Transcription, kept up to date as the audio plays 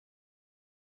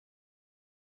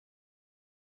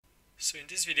So in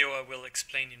this video I will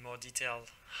explain in more detail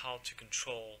how to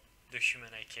control the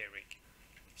human HIK rig.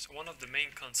 So one of the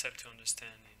main concepts to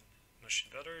understand in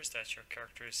MotionBuilder is that your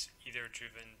character is either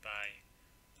driven by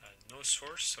no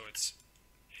source, so it's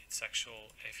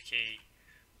actual FK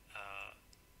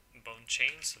bone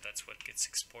chain, so that's what gets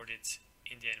exported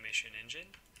in the animation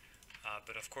engine.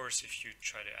 But of course, if you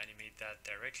try to animate that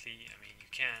directly, I mean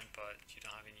you can, but you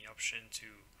don't have any option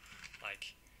to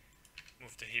like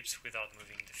move the hips without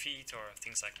moving the feet or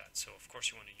things like that. So of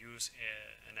course you want to use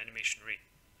an animation rig.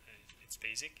 It's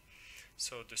basic.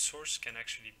 So the source can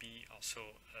actually be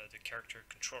also the character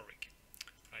control rig.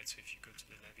 Right. So if you go to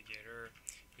the navigator,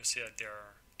 you'll see that there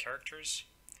are characters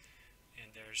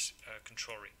and there's a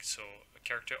control rig. So a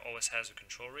character always has a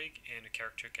control rig, and a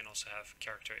character can also have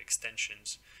character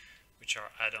extensions, which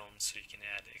are add-ons, so you can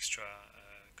add extra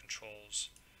controls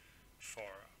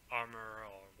for armor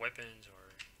or weapons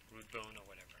or root bone or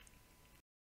whatever.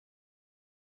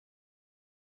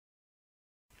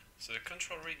 So the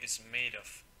control rig is made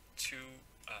of two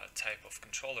type of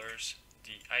controllers: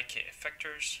 the HIK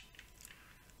effectors.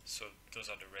 So those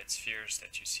are the red spheres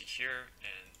that you see here,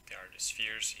 and they are the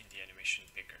spheres in the animation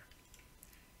picker.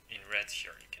 In red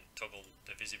here you can toggle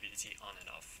the visibility on and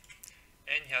off.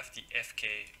 And you have the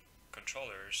FK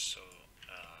controllers, so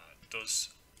those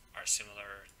are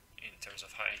similar in terms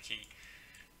of hierarchy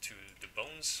to the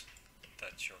bones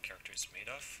that your character is made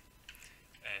of,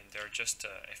 and they're just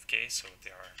FK, so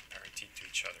they are parented to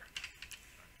each other.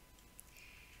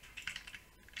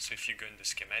 So if you go in the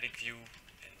schematic view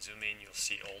and zoom in, you'll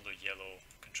see all the yellow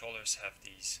controllers have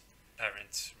these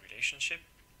parent relationship,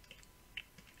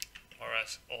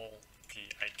 whereas all the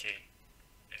HIK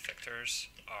effectors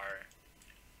are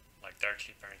like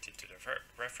directly parented to the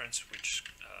reference, which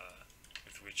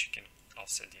with which you can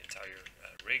offset the entire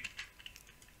rig.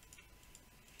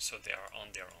 So they are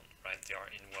on their own, right? They are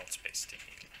in world space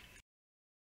technically.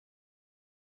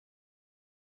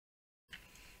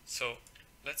 So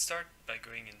let's start by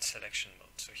going in selection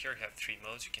mode. So here you have three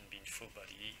modes. You can be in full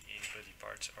body, in body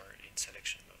parts, or in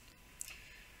selection mode.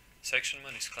 Selection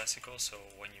mode is classical, so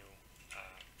when you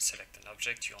select an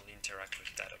object, you only interact with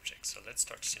that object. So let's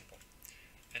start simple.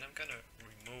 And I'm gonna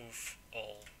remove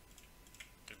all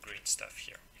the green stuff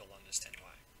here. You'll understand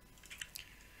why.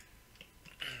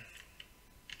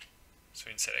 So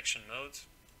in selection mode,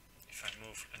 if I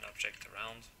move an object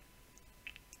around,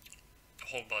 the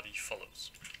whole body follows.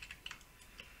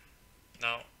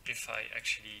 Now, if I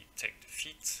actually take the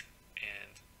feet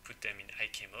and put them in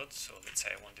HIK mode, so let's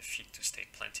say I want the feet to stay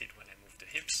planted when I move the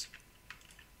hips,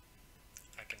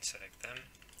 I can select them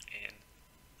and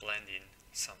blend in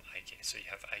some HIK. So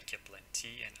you have HIK blend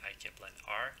T and HIK blend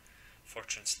R for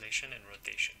translation and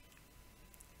rotation.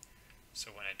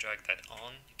 So when I drag that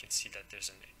on, you can see that there's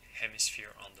an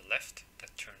hemisphere on the left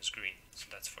that turns green. So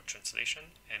that's for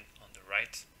translation, and on the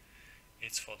right,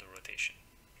 it's for the rotation.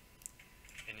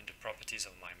 And in the properties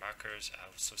of my markers,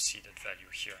 I also see that value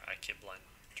here, HIK blend,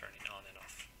 turning on and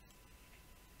off.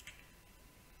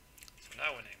 So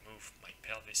now when I move my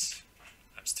pelvis,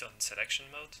 I'm still in selection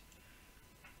mode.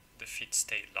 The feet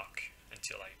stay locked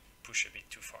until I push a bit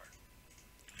too far.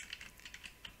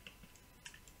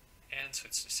 And so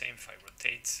it's the same if I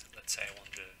rotate. Let's say I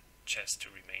want the chest to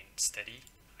remain steady.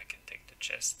 I can take the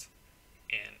chest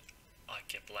and I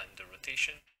can blend the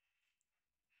rotation.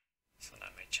 So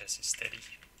now my chest is steady.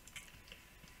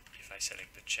 If I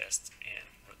select the chest and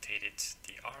rotate it,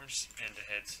 the arms and the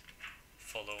head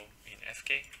follow in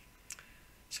FK.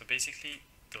 So basically,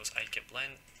 those HIK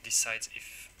blend decides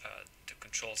if the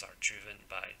controls are driven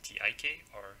by the HIK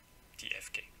or the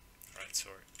FK. Right. So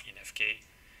in FK,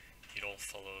 it all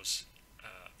follows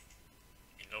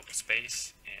in local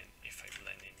space, and if I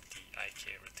blend in the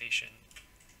HIK rotation,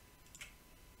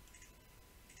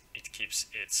 it keeps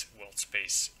its world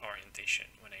space orientation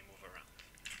when I move around.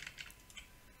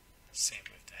 Same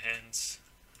with the hands.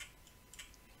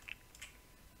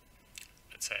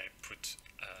 Let's say I put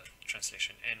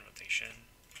translation and rotation,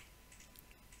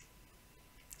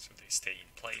 so they stay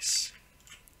in place.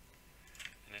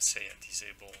 And let's say I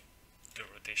disable the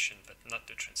rotation but not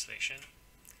the translation.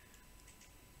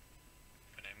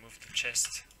 When I move the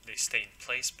chest, they stay in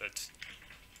place, but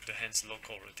the hand's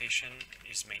local rotation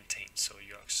is maintained, so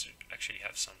you actually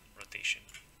have some rotation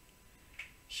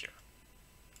here.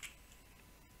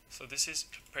 So this is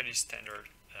a pretty standard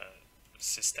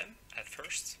system at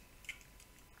first.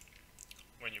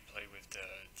 When you play with the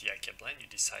HIK blend, you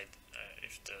decide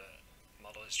if the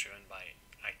model is driven by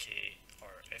HIK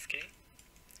or FK.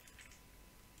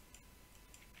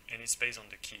 And it's based on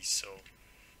the keys, so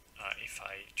if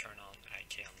I turn on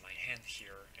HIK on my hand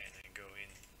here and I go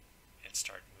in and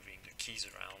start moving the keys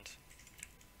around.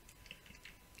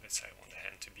 Let's say I want the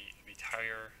hand to be a bit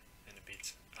higher and a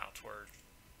bit outward.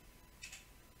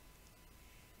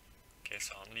 Okay,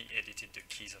 so I only edited the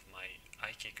keys of my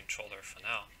HIK controller for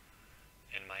now,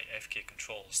 and my FK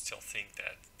control still think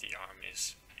that the arm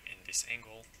is in this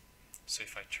angle. So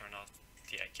if I turn off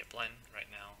the HIK blend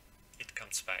right now, it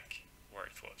comes back where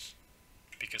it was,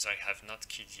 because I have not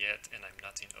keyed yet and I'm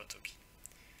not in auto key.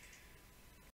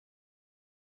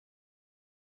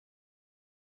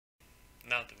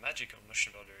 Now the magic of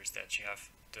MotionBuilder is that you have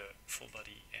the full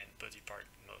body and body part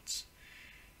modes.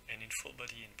 And in full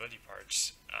body and body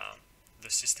parts, the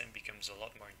system becomes a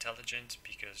lot more intelligent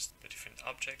because the different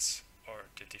objects or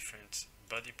the different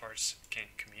body parts can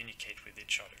communicate with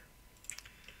each other.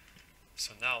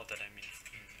 So now that I'm in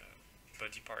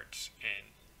body part and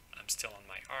I'm still on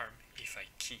my arm, if I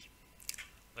key,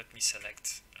 let me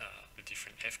select the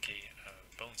different FK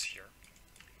bones here.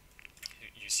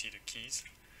 You see the keys.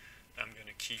 I'm going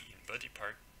to key in body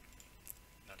part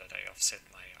now that I offset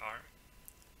my arm,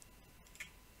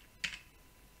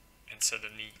 and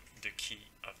suddenly the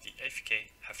key of the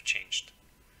FK have changed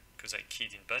because I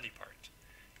keyed in body part,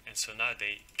 and so now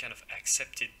they kind of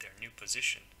accepted their new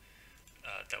position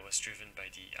that was driven by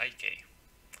the HIK.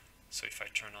 So if I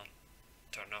turn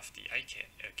off the HIK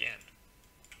again,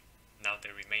 now they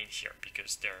remain here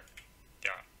because their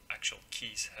actual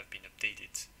keys have been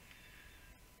updated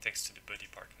thanks to the body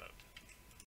part mode.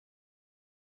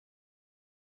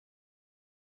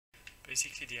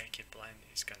 Basically the HIK blend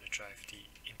is going to drive the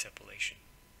interpolation.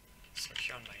 So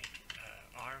here on my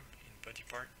arm in body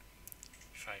part,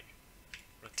 if I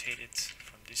rotate it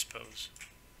from this pose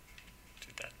to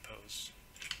that pose,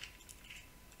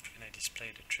 and I display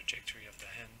the trajectory of the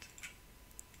hand,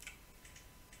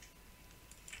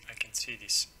 I can see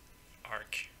this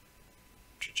arc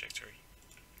trajectory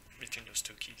between those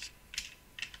two keys.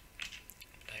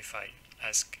 Now if I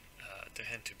ask the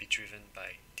hand to be driven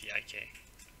by the HIK,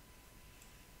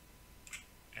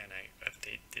 and I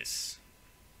update this,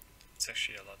 it's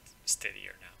actually a lot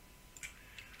steadier now.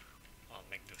 I'll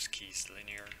make those keys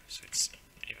linear so it's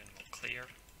even more clear.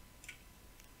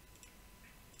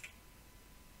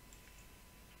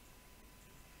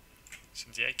 So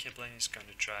the HIK blend is going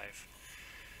to drive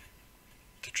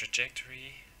the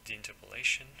trajectory, the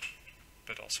interpolation,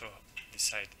 but also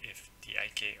decide if the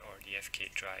HIK or the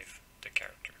FK drive the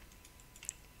character.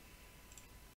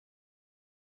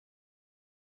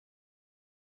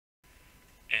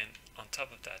 And on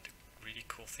top of that, the really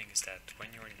cool thing is that when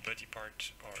you're in body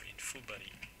part or in full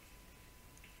body,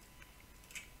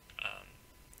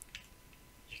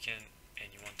 you can,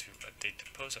 and you want to update the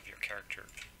pose of your character,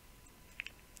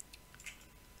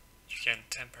 you can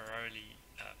temporarily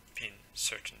pin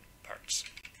certain parts.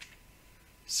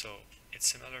 So it's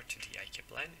similar to the HIK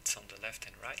blend. It's on the left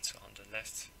and right. So on the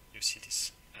left you see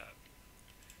this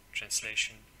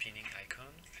translation pinning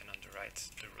icon, and on the right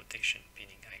the rotation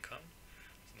pinning icon.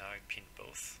 Now I pin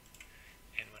both,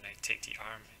 and when I take the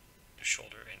arm, the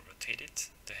shoulder, and rotate it,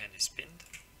 the hand is pinned.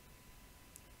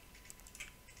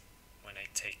 When I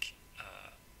take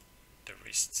the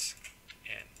wrists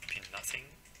and pin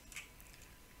nothing,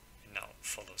 it now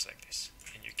follows like this.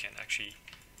 And you can actually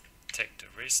take the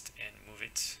wrist and move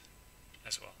it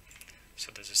as well.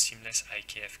 So there's a seamless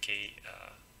HIK-FK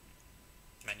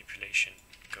manipulation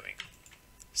going on.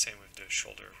 Same with the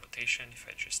shoulder rotation. If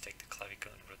I just take the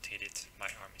clavicle and rotate it, my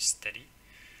arm is steady.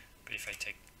 But if I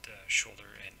take the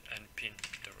shoulder and unpin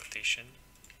the rotation,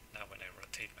 now when I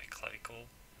rotate my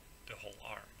clavicle, the whole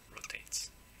arm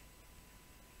rotates.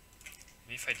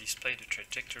 And if I display the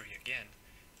trajectory again,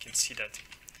 you can see that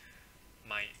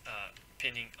my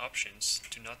pinning options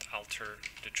do not alter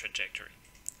the trajectory.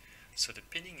 So the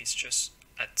pinning is just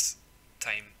at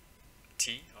time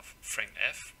t of frame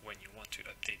f when you want to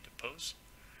update the pose.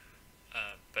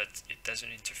 But it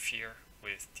doesn't interfere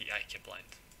with the HIK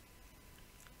blend.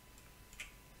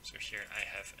 So here I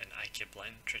have an HIK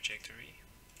blend trajectory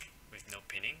with no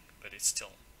pinning, but it's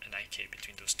still an HIK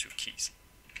between those two keys.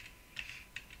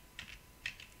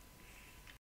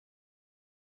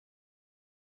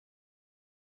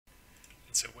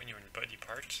 And so when you're in body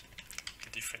part, the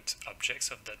different objects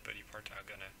of that body part are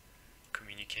gonna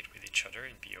communicate with each other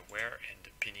and be aware, and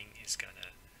the pinning is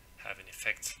gonna have an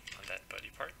effect on that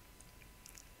body part.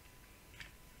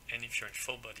 And if you're in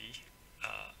full body,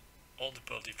 all the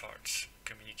body parts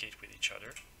communicate with each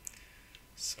other.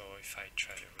 So if I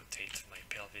try to rotate my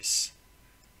pelvis,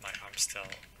 my arm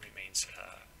still remains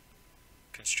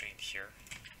constrained here.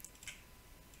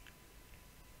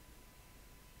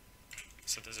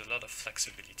 So there's a lot of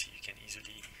flexibility. You can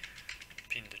easily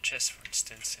pin the chest, for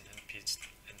instance, and unpin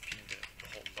the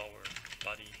whole lower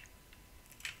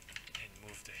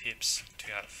ProTips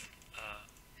to have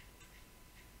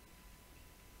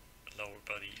lower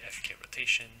body FK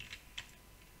rotation,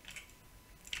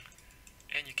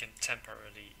 and you can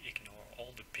temporarily ignore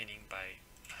all the pinning by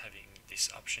having this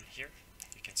option here.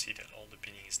 You can see that all the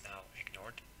pinning is now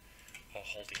ignored, or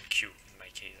holding Q. In my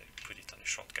case, I put it on a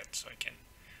shortcut so I can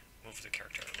move the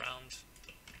character around.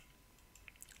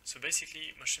 So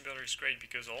basically, MotionBuilder is great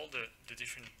because all the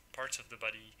different parts of the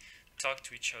body talk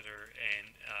to each other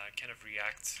and kind of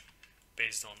react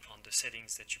based on the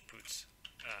settings that you put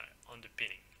on the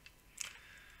pinning.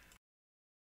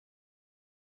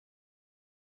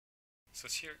 So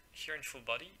here in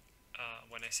FullBody,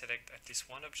 when I select at least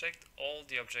one object, all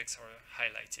the objects are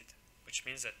highlighted, which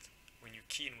means that when you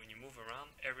key and when you move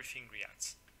around, everything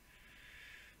reacts.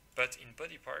 But in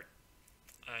body part,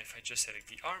 if I just select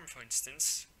the arm, for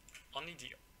instance, only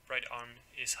the right arm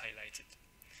is highlighted.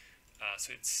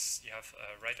 So you have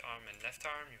right arm and left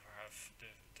arm, you have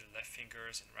the left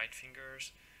fingers and right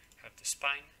fingers, you have the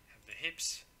spine, you have the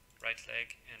hips, right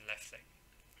leg and left leg,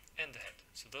 and the head.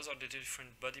 So those are the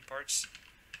different body parts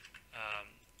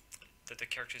that the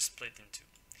character is split into.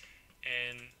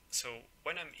 And so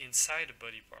when I'm inside a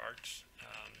body part,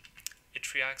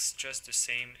 it reacts just the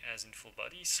same as in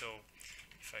FullBody. So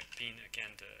if I pin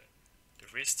again the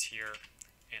wrist here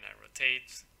and I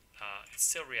rotate, it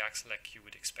still reacts like you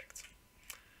would expect.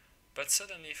 But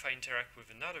suddenly if I interact with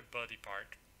another body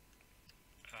part,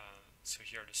 so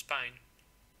here the spine,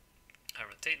 I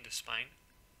rotate the spine,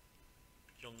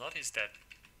 you'll notice that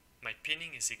my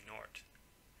pinning is ignored.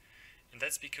 And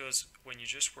that's because when you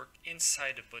just work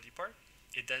inside a body part,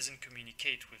 it doesn't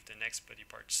communicate with the next body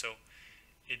part. So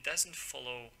it doesn't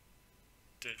follow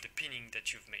the pinning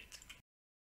that you've made.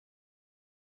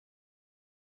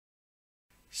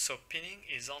 So pinning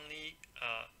is only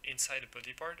inside a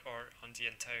body part or on the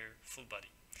entire full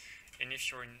body. And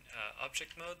if you're in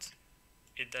object mode,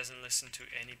 it doesn't listen to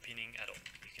any pinning at all.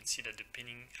 You can see that the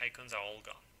pinning icons are all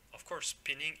gone. Of course,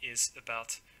 pinning is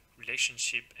about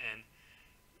relationship and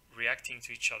reacting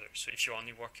to each other. So if you're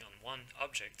only working on one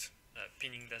object,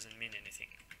 pinning doesn't mean anything.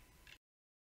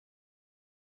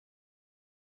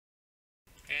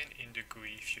 And in the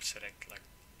GUI, if you select like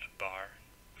a bar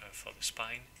for the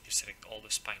spine, you select all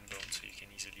the spine bones, so you can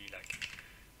easily like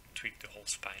tweak the whole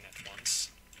spine at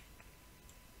once.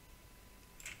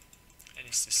 And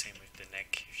it's the same with the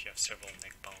neck. If you have several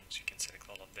neck bones, you can select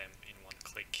all of them in one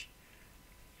click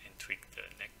and tweak the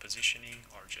neck positioning,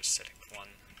 or just select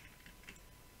one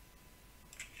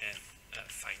and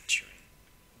fine-tune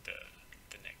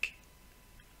the neck.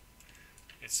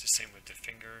 It's the same with the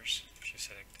fingers. If you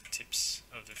select the tips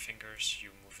of the fingers, you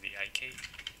move the HIK.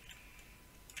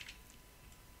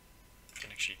 You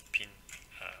can actually pin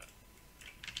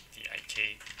the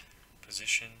HIK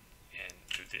position and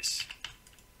do this.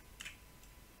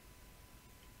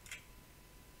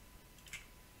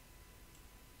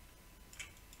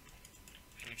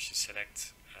 And if you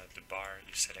select the bar,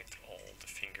 you select all the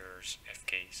fingers,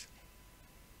 FKs.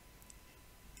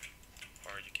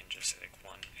 Or you can just select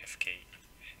one FK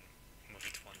and move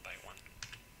it one by one.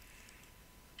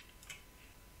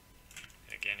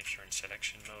 And again, if you're in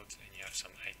selection mode and you have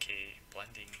some HIK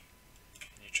blending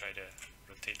and you try to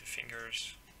rotate the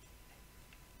fingers,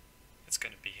 it's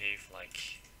going to behave like